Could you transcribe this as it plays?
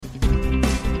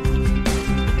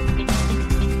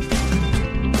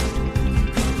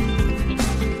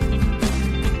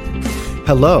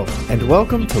Hello, and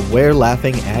welcome to We're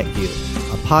Laughing at You,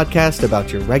 a podcast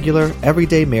about your regular,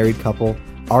 everyday married couple,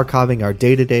 archiving our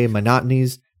day-to-day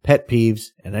monotonies, pet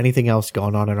peeves, and anything else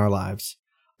going on in our lives.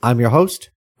 I'm your host,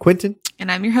 Quentin. And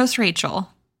I'm your host, Rachel.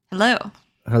 Hello.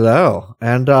 Hello.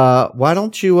 And why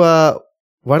don't you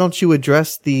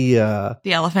address the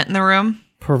elephant in the room?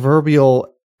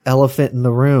 Proverbial elephant in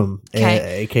the room,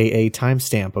 Okay. aka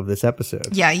timestamp of this episode.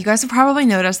 Yeah, you guys have probably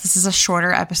noticed this is a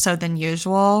shorter episode than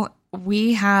usual.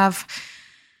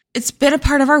 It's been a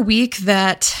part of our week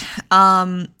that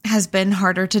has been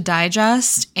harder to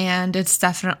digest, and it's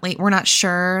definitely, we're not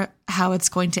sure how it's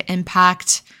going to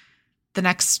impact the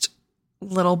next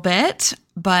little bit,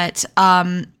 but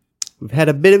we've had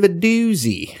a bit of a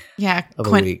doozy of a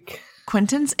week.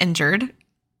 Quentin's injured,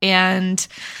 and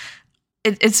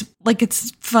it's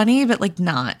funny, but like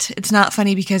not. It's not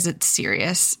funny because it's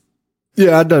serious.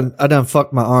 Yeah, I done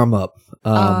fucked my arm up.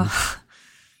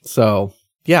 So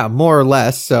yeah, more or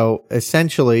less. So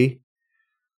essentially,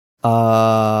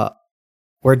 we're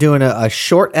doing a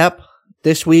short ep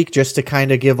this week just to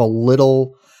kind of give a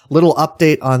little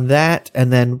update on that,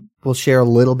 and then we'll share a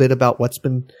little bit about what's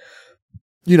been,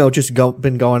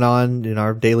 been going on in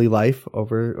our daily life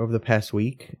over the past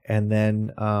week, and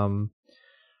then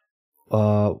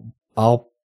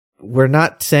we're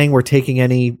not saying we're taking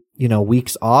any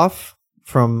weeks off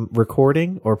from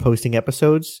recording or posting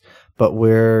episodes, but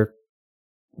we're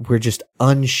just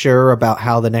unsure about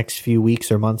how the next few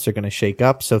weeks or months are going to shake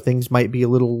up. So things might be a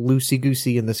little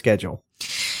loosey-goosey in the schedule.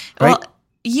 Right? Well,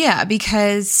 yeah,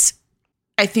 because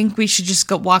I think we should just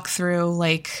walk through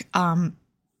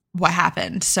what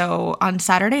happened. So on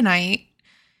Saturday night,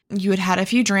 you had a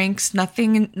few drinks,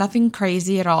 nothing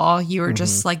crazy at all. You were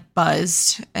just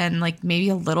buzzed and maybe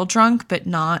a little drunk, but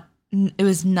it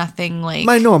was nothing like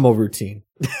my normal routine.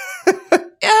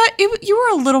 You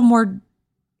were a little more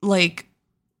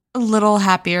a little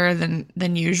happier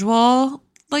than usual.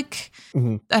 I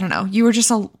don't know. You were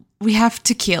just we have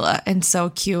tequila, and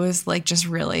so Q is just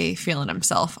really feeling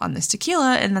himself on this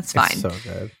tequila, and that's fine. It's so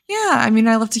good. Yeah, I mean,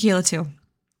 I love tequila too.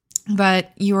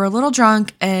 But you were a little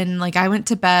drunk, and I went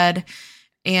to bed,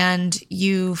 and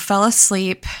you fell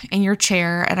asleep in your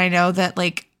chair, and I know that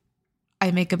I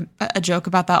make a joke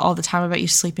about that all the time, about you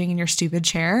sleeping in your stupid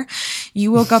chair.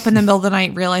 You woke up in the middle of the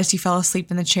night, realized you fell asleep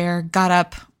in the chair, got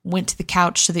up, went to the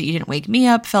couch so that you didn't wake me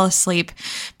up, fell asleep.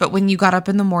 But when you got up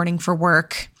in the morning for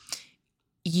work,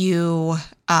 you,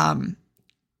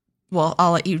 well,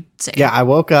 I'll let you say. Yeah, I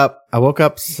woke up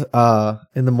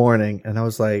in the morning, and I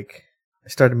was I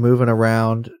started moving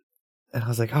around, and I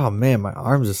was like, oh man, my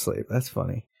arm's asleep. That's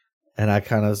funny. And I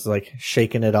kind of was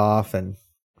shaking it off and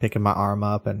picking my arm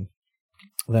up, and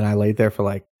then I laid there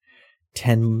for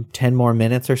 10 more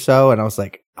minutes or so, and I was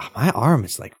like, oh, my arm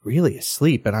is really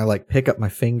asleep. And I pick up my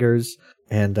fingers,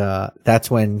 and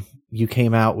that's when you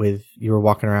came out you were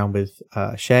walking around with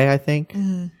Shay, I think,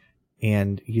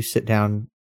 and you sit down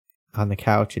on the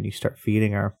couch and you start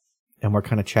feeding her, and we're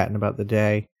kind of chatting about the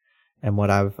day and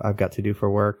what I've got to do for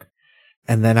work.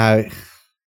 And then I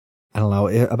don't know,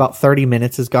 about 30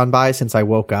 minutes has gone by since I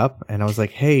woke up, and I was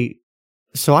like, hey,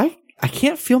 so I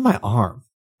can't feel my arm,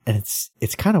 and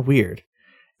it's kind of weird.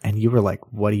 And you were like,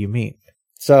 what do you mean?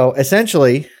 So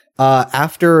essentially,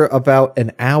 after about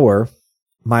an hour,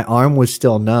 my arm was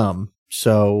still numb.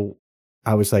 So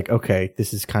I was like, okay,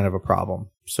 this is kind of a problem.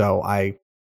 So I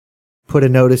put a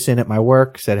notice in at my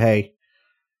work, said, hey,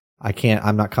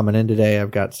 I'm not coming in today.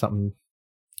 I've got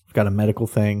a medical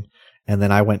thing. And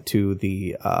then I went to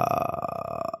the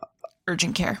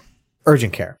urgent care.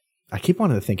 I keep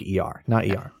wanting to think ER, not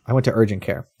ER. I went to urgent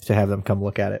care to have them come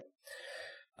look at it.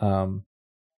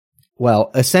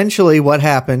 Well, essentially what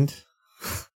happened,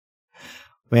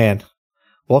 man,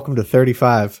 welcome to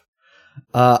 35.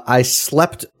 I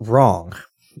slept wrong.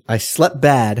 I slept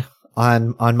bad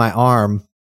on my arm,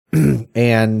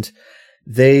 and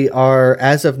they are,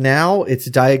 as of now, it's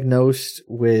diagnosed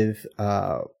with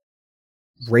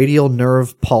radial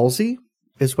nerve palsy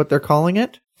is what they're calling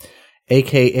it,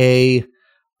 aka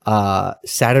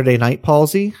Saturday night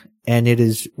palsy. And it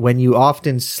is when you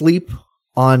often sleep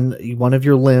on one of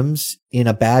your limbs in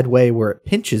a bad way where it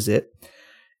pinches it,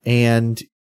 and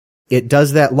it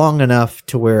does that long enough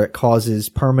to where it causes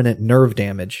permanent nerve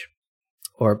damage.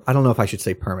 Or I don't know if I should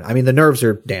say permanent. I mean, the nerves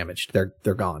are damaged.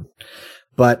 They're gone.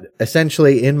 But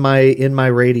essentially in my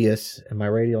radius and my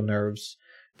radial nerves,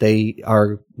 they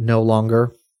are no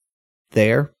longer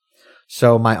there.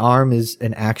 So my arm is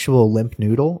an actual limp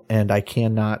noodle, and I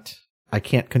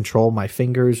can't control my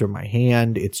fingers or my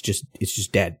hand. It's just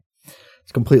dead.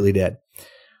 It's completely dead.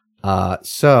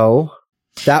 So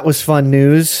That was fun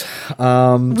news.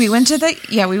 We went to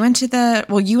you went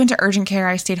to urgent care.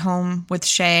 I stayed home with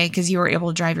Shay because you were able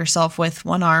to drive yourself with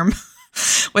one arm,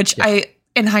 which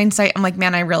in hindsight, I'm like,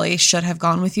 man, I really should have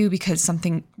gone with you because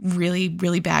something really,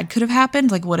 really bad could have happened.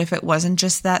 Like, what if it wasn't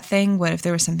just that thing? What if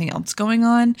there was something else going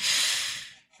on?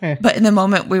 But in the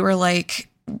moment, we were like,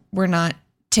 we're not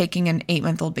taking an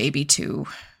 8-month-old baby to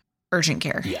urgent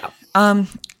care. Yeah.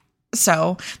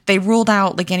 So they ruled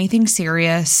out like anything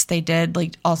serious. They did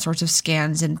like all sorts of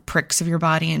scans and pricks of your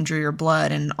body and drew your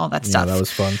blood and all that stuff. Yeah, that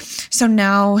was fun. So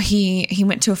now he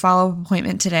went to a follow-up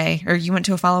appointment today, or you went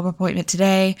to a follow-up appointment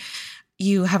today.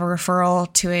 You have a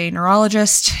referral to a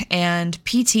neurologist and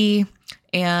PT,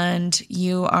 and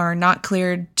you are not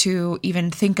cleared to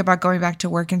even think about going back to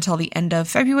work until the end of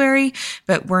February,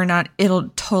 but it'll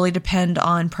totally depend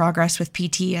on progress with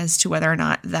PT as to whether or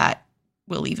not that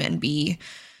will even be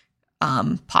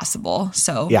possible.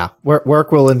 So yeah,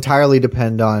 work will entirely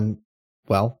depend on,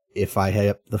 well, if I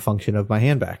have the function of my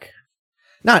hand back.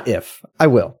 Not if, I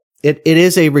will. It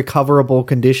is a recoverable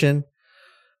condition.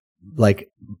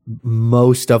 Like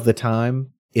most of the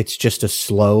time, it's just a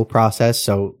slow process.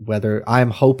 So whether I'm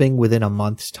hoping within a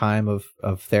month's time of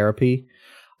therapy,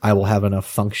 I will have enough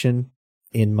function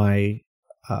in my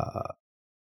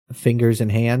fingers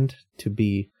and hand to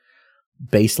be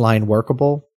baseline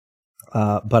workable.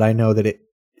 But I know that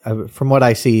from what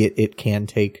I see, it can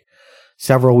take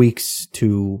several weeks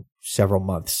to several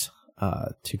months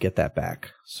to get that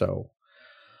back. So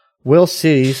we'll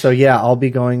see. So yeah, I'll be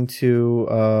going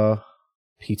to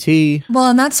PT. Well,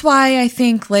 and that's why I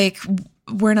think like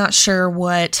we're not sure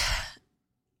what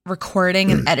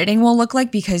recording and editing will look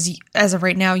like, because as of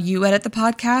right now, you edit the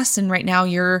podcast, and right now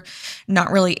you're not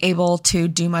really able to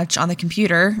do much on the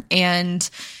computer. And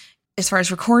as far as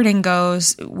recording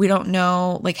goes, we don't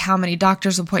know like how many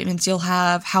doctor's appointments you'll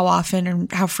have, how often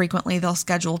and how frequently they'll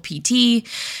schedule PT.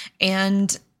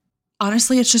 And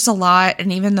honestly, it's just a lot.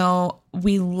 And even though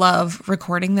we love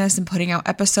recording this and putting out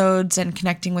episodes and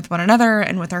connecting with one another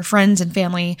and with our friends and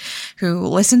family who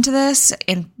listen to this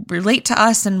and relate to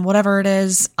us and whatever it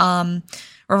is, or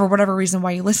for whatever reason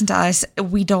why you listen to us,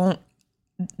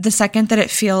 the second that it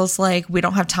feels like we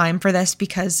don't have time for this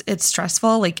because it's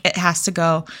stressful, like it has to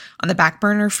go on the back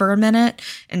burner for a minute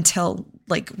until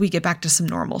like we get back to some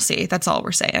normalcy. That's all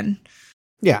we're saying.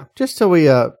 Yeah. Just so we,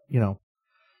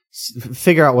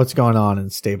 figure out what's going on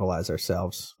and stabilize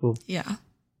ourselves. We'll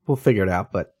figure it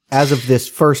out. But as of this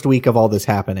first week of all this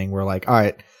happening, we're like, all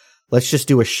right, let's just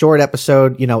do a short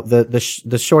episode.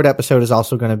 The short episode is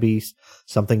also going to be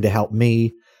something to help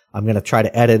me. I'm going to try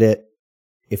to edit it.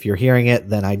 If you're hearing it,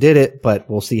 then I did it, but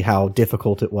we'll see how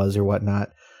difficult it was or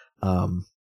whatnot.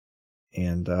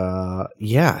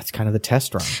 It's kind of the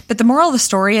test run. But the moral of the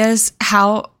story is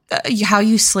how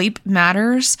you sleep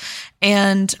matters.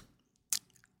 And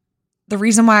the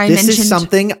reason why this is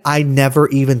something I never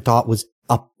even thought was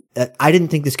up. I didn't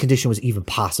think this condition was even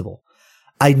possible.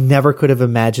 I never could have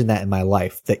imagined that in my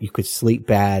life, that you could sleep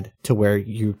bad to where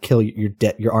you kill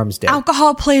your arm's dead.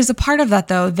 Alcohol plays a part of that,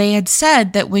 though. They had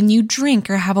said that when you drink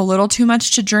or have a little too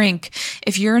much to drink,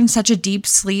 if you're in such a deep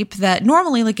sleep that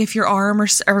normally, like if your arm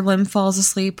or limb falls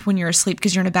asleep when you're asleep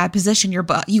because you're in a bad position,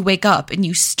 you wake up and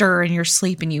you stir in your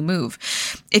sleep and you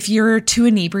move. If you're too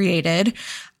inebriated,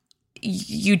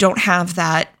 you don't have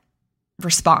that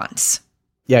response.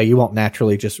 Yeah, you won't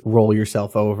naturally just roll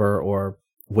yourself over or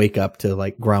wake up to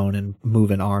like groan and move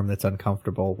an arm that's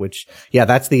uncomfortable, which, yeah,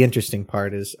 that's the interesting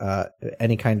part is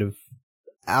any kind of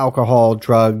alcohol,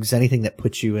 drugs, anything that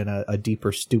puts you in a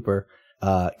deeper stupor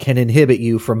can inhibit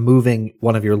you from moving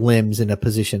one of your limbs in a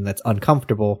position that's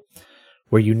uncomfortable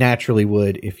where you naturally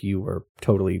would if you were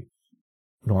totally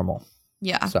normal.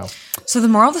 Yeah. So the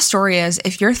moral of the story is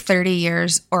if you're 30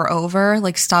 years or over,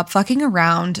 like stop fucking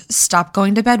around, stop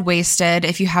going to bed wasted.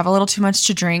 If you have a little too much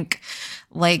to drink,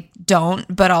 like don't,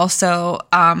 but also,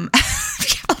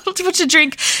 if you have a little too much to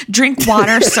drink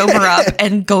water, sober up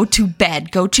and go to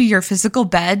bed, go to your physical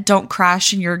bed. Don't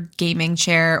crash in your gaming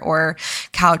chair or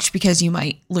couch because you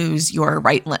might lose your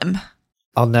right limb.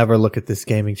 I'll never look at this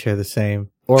gaming chair the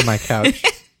same or my couch.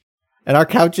 And our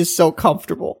couch is so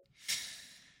comfortable.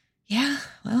 Yeah,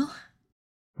 well.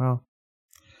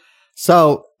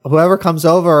 So whoever comes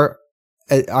over,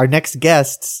 our next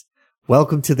guests,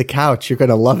 welcome to the couch. You're going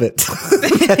to love it.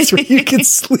 That's where you can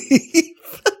sleep.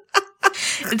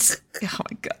 Oh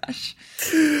my gosh.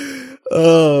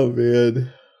 Oh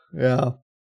man. Yeah.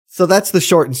 So that's the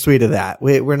short and sweet of that.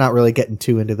 We're not really getting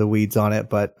too into the weeds on it,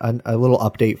 but a little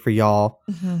update for y'all.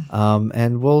 Mm-hmm.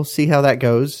 And we'll see how that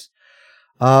goes.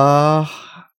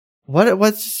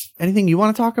 What's anything you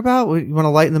want to talk about? You want to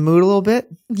lighten the mood a little bit?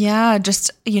 Yeah,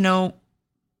 just,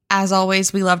 as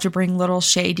always, we love to bring little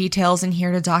Shay details in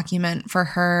here to document for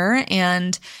her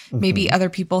and maybe other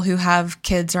people who have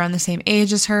kids around the same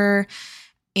age as her.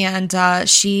 And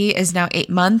she is now 8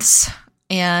 months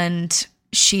and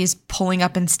she's pulling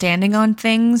up and standing on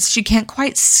things. She can't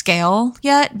quite scale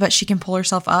yet, but she can pull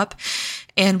herself up.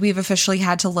 And we've officially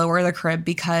had to lower the crib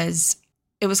because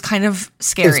it was kind of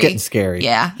scary. It was getting scary.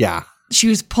 Yeah. Yeah. She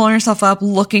was pulling herself up,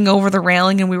 looking over the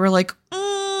railing, and we were like,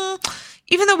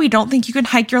 even though we don't think you can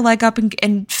hike your leg up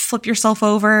and flip yourself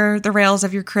over the rails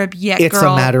of your crib yet, it's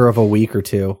girl. a matter of a week or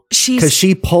two. Because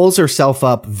she pulls herself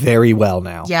up very well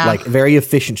now. Yeah. Like very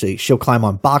efficiently. She'll climb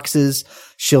on boxes.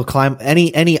 She'll climb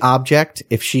any object.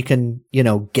 If she can,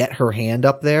 get her hand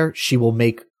up there, she will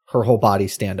make her whole body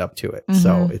stand up to it.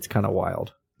 So it's kind of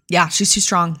wild. Yeah, she's too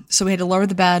strong. So we had to lower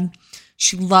the bed.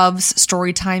 She loves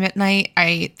story time at night.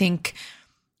 I think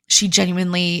she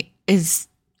genuinely is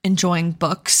enjoying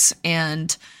books,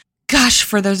 and gosh,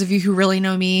 for those of you who really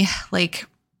know me, like,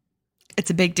 it's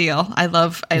a big deal. I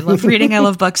love reading. I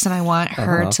love books, and I want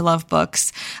her to love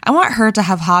books. I want her to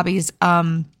have hobbies.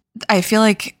 I feel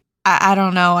like I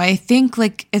don't know. I think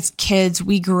like as kids,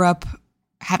 we grew up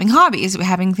having hobbies,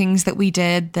 having things that we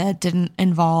did that didn't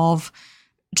involve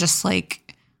just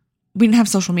like we didn't have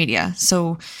social media.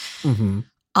 So,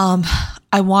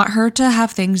 I want her to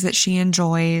have things that she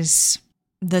enjoys.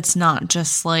 That's not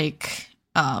just like,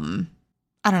 I don't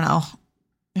know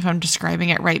if I'm describing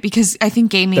it right, because I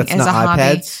think gaming is a hobby.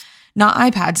 iPads? Not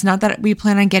iPads. Not that we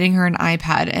plan on getting her an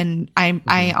iPad. And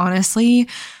I honestly,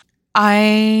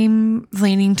 I'm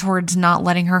leaning towards not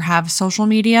letting her have social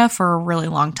media for a really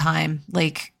long time,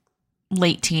 like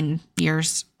late teen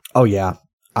years. Oh yeah.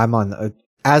 I'm on,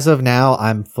 as of now,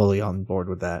 I'm fully on board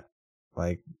with that.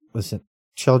 Like, listen,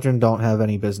 children don't have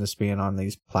any business being on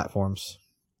these platforms.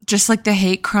 Just like the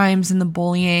hate crimes and the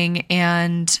bullying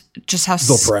and just how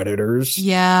the predators.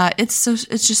 Yeah, it's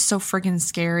just so friggin'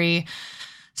 scary.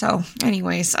 So,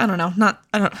 anyways, I don't know.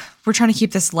 We're trying to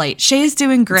keep this light. Shay's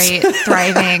doing great,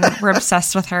 thriving. We're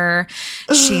obsessed with her.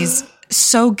 She's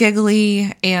so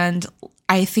giggly and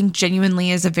I think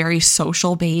genuinely is a very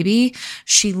social baby.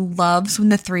 She loves when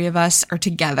the three of us are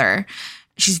together.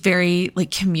 She's very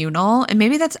like communal, and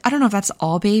maybe I don't know if that's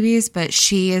all babies, but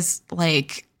she is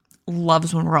like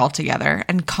loves when we're all together,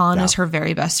 and Khan is her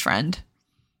very best friend.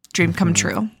 Dream come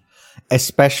true.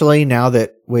 Especially now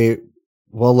that we'll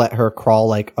let her crawl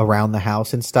like around the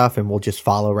house and stuff, and we'll just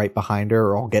follow right behind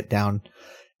her, or I'll get down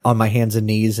on my hands and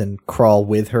knees and crawl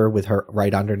with her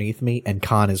right underneath me. And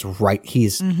Khan is right.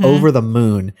 He's over the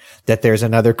moon that there's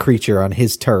another creature on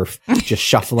his turf just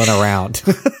shuffling around.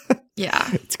 Yeah.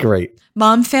 It's great.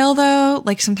 Mom fail though.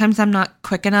 Like sometimes I'm not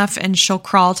quick enough and she'll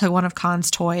crawl to one of Khan's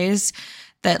toys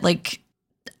that like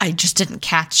I just didn't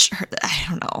catch her. I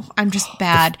don't know. I'm just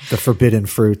bad. The forbidden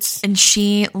fruits. And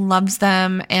she loves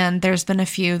them. And there's been a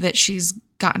few that she's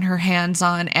gotten her hands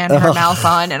on and her mouth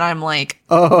on. And I'm like,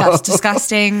 that's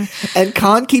disgusting. And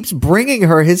Khan keeps bringing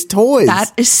her his toys.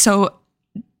 That is so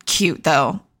cute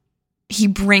though. He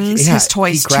brings his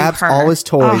toys to her. He grabs all his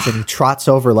toys and he trots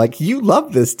over like, you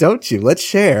love this, don't you? Let's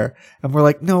share. And we're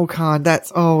like, no, Khan,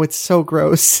 it's so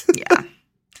gross. Yeah.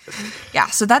 Yeah.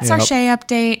 So that's our Shay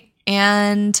update.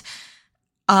 And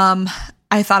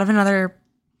I thought of another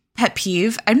pet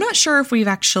peeve. I'm not sure if we've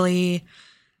actually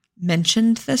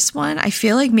mentioned this one. I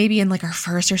feel like maybe in like our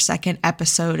first or second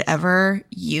episode ever,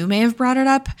 you may have brought it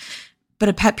up. But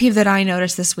a pet peeve that I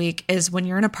noticed this week is when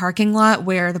you're in a parking lot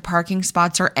where the parking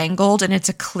spots are angled and it's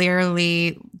a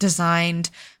clearly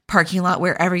designed parking lot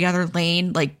where every other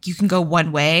lane, like you can go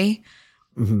one way.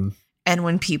 Mm-hmm. And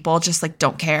when people just like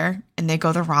don't care and they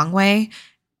go the wrong way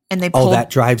and they pull. Oh, that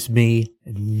drives me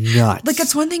nuts. Like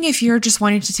it's one thing if you're just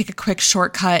wanting to take a quick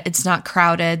shortcut, it's not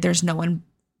crowded, there's no one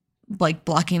like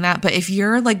blocking that. But if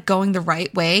you're like going the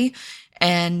right way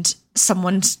and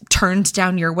someone turns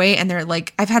down your way and they're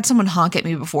like, I've had someone honk at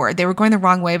me before. They were going the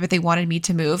wrong way, but they wanted me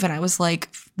to move. And I was like,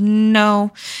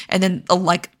 no. And then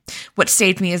like what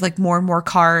saved me is like more and more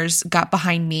cars got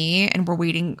behind me and were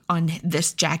waiting on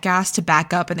this jackass to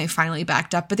back up. And they finally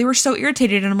backed up, but they were so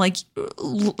irritated. And I'm like,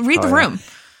 read the room.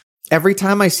 Every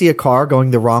time I see a car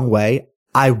going the wrong way,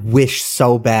 I wish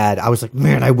so bad. I was like,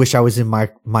 man, I wish I was in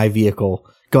my vehicle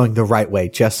going the right way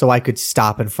just so I could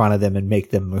stop in front of them and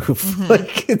make them move. Mm-hmm.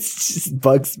 Like it just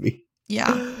bugs me.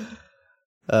 Yeah.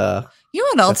 You know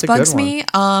what else bugs me?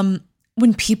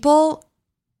 When people,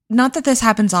 not that this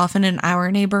happens often in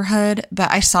our neighborhood, but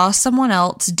I saw someone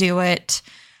else do it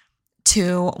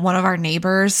to one of our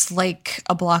neighbors like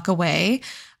a block away.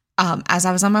 As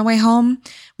I was on my way home,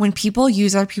 when people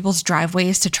use other people's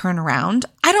driveways to turn around,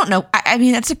 I don't know. I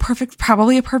mean, that's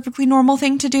probably a perfectly normal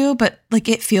thing to do, but like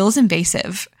it feels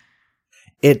invasive.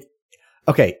 it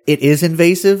is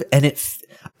invasive, and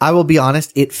I will be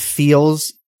honest, it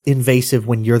feels invasive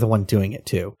when you're the one doing it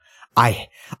too. I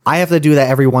have to do that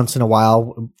every once in a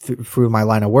while through my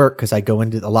line of work, because I go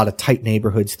into a lot of tight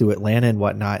neighborhoods through Atlanta and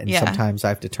whatnot, and sometimes I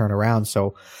have to turn around.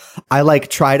 So I like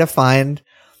try to find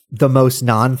the most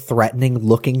non-threatening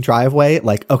looking driveway.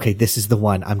 Like, okay, this is the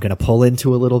one. I'm going to pull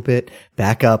into a little bit,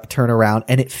 back up, turn around.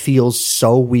 And it feels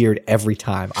so weird every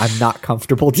time. I'm not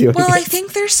comfortable doing it. Well, I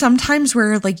think there's sometimes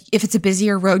where, like, if it's a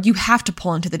busier road, you have to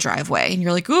pull into the driveway and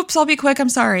you're like, oops, I'll be quick. I'm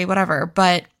sorry, whatever.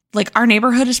 But like, our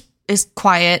neighborhood is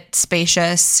quiet,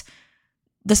 spacious.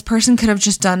 This person could have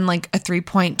just done like a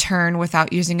 3-point turn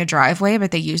without using a driveway,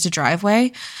 but they used a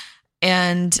driveway.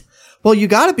 And well, you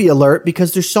got to be alert,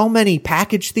 because there's so many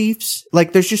package thieves.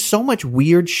 Like, there's just so much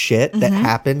weird shit that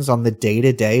happens on the day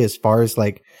to day, as far as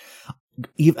like,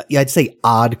 I'd say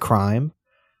odd crime.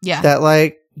 Yeah. That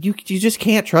like, you just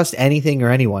can't trust anything or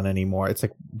anyone anymore. It's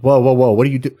like, whoa. What are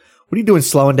you doing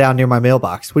slowing down near my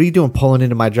mailbox? What are you doing pulling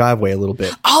into my driveway a little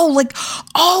bit?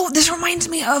 This reminds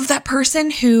me of that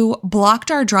person who blocked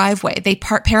our driveway. They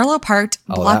parallel parked,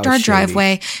 blocked our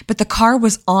driveway, but the car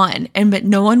was on, but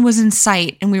no one was in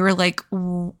sight. And we were like,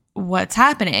 what's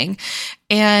happening?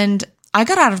 And I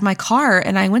got out of my car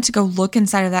and I went to go look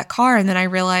inside of that car. And then I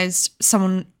realized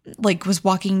someone like was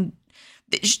walking.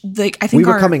 Like, I think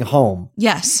we were coming home.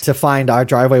 Yes. To find our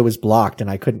driveway was blocked and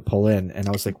I couldn't pull in. And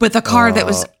I was like, with a car that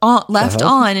was left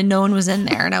on and no one was in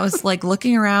there. And I was like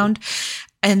looking around,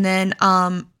 and then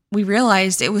we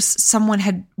realized it was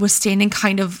someone was standing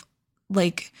kind of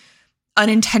like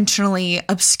unintentionally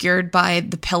obscured by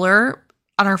the pillar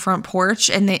on our front porch.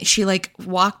 And she like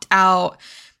walked out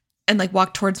and like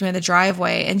walked towards me in the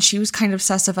driveway, and she was kind of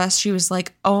sus of us. She was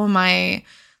like, oh, am I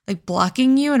like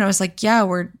blocking you? And I was like, yeah,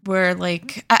 we're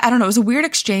like, I don't know. It was a weird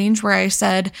exchange where I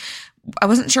said, I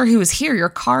wasn't sure who was here. Your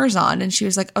car's on. And she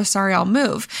was like, oh, sorry, I'll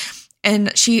move.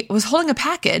 And she was holding a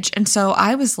package. And so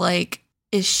I was like,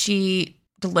 is she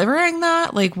delivering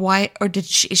that? Like, why? Or is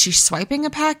she swiping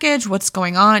a package? What's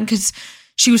going on? Because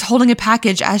she was holding a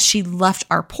package as she left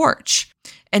our porch.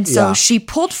 And so she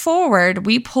pulled forward,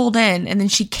 we pulled in, and then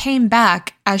she came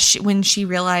back when she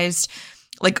realized,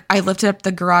 like, I lifted up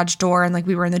the garage door and like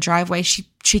we were in the driveway.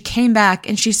 She came back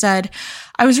and she said,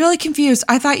 I was really confused.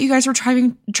 I thought you guys were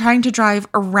trying to drive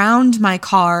around my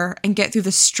car and get through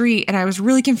the street. And I was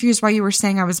really confused why you were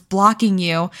saying I was blocking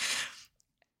you.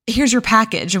 Here's your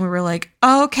package. And we were like,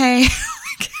 oh, okay.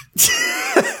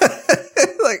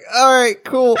 Like, all right,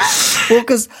 cool. Well,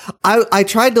 because I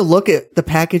tried to look at the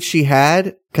package she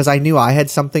had, because I knew I had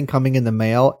something coming in the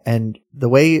mail, and the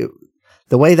way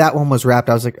that one was wrapped,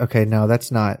 I was like, okay, no,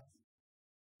 that's not,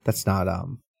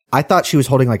 I thought she was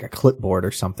holding like a clipboard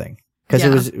or something, because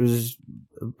it was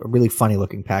a really funny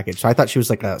looking package. So I thought she was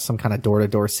like some kind of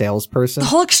door-to-door salesperson. The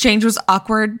whole exchange was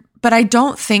awkward, but I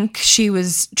don't think she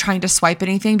was trying to swipe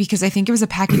anything, because I think it was a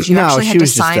package you actually had to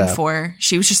sign for.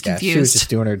 She was just confused. She was just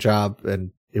doing her job,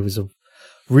 and it was a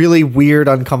really weird,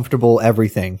 uncomfortable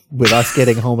everything with us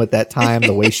getting home at that time,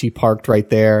 the way she parked right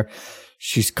there.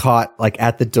 She's caught like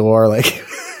at the door. Like,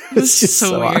 it's just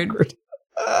so weird. Awkward.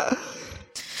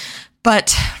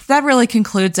 But that really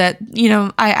concludes it. You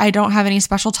know, I don't have any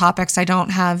special topics. I don't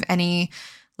have any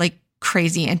like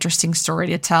crazy interesting story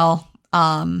to tell.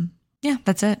 Yeah,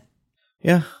 that's it.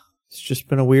 Yeah. It's just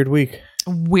been a weird week.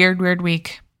 Weird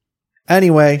week.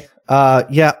 Anyway,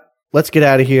 yeah, let's get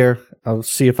out of here. I'll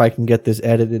see if I can get this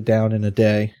edited down in a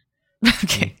day.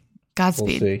 Okay.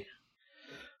 Godspeed. We'll see.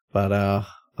 But,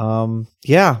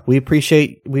 yeah, we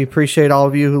appreciate all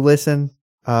of you who listen.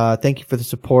 Thank you for the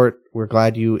support. We're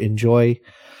glad you enjoy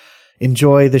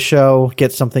the show,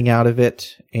 get something out of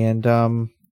it. And,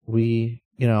 we're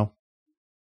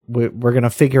going to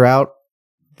figure out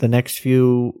the next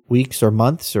few weeks or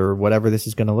months or whatever this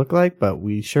is going to look like, but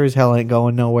we sure as hell ain't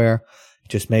going nowhere.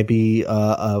 Just maybe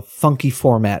a funky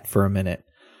format for a minute.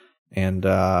 And,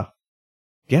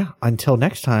 yeah, until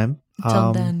next time.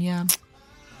 Until then, yeah.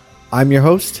 I'm your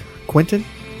host, Quentin.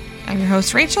 I'm your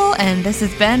host, Rachel, and this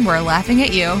has been We're Laughing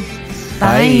at You.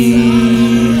 Bye.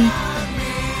 Bye.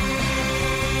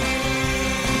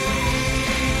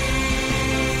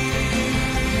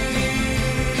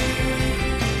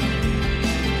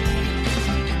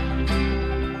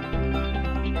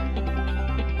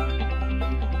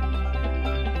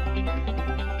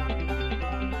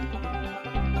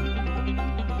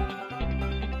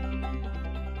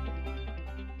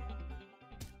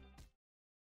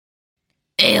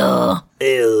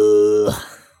 Ew.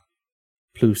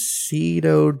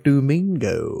 Placido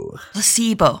Domingo.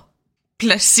 Placido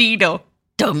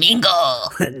Domingo.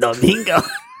 Domingo.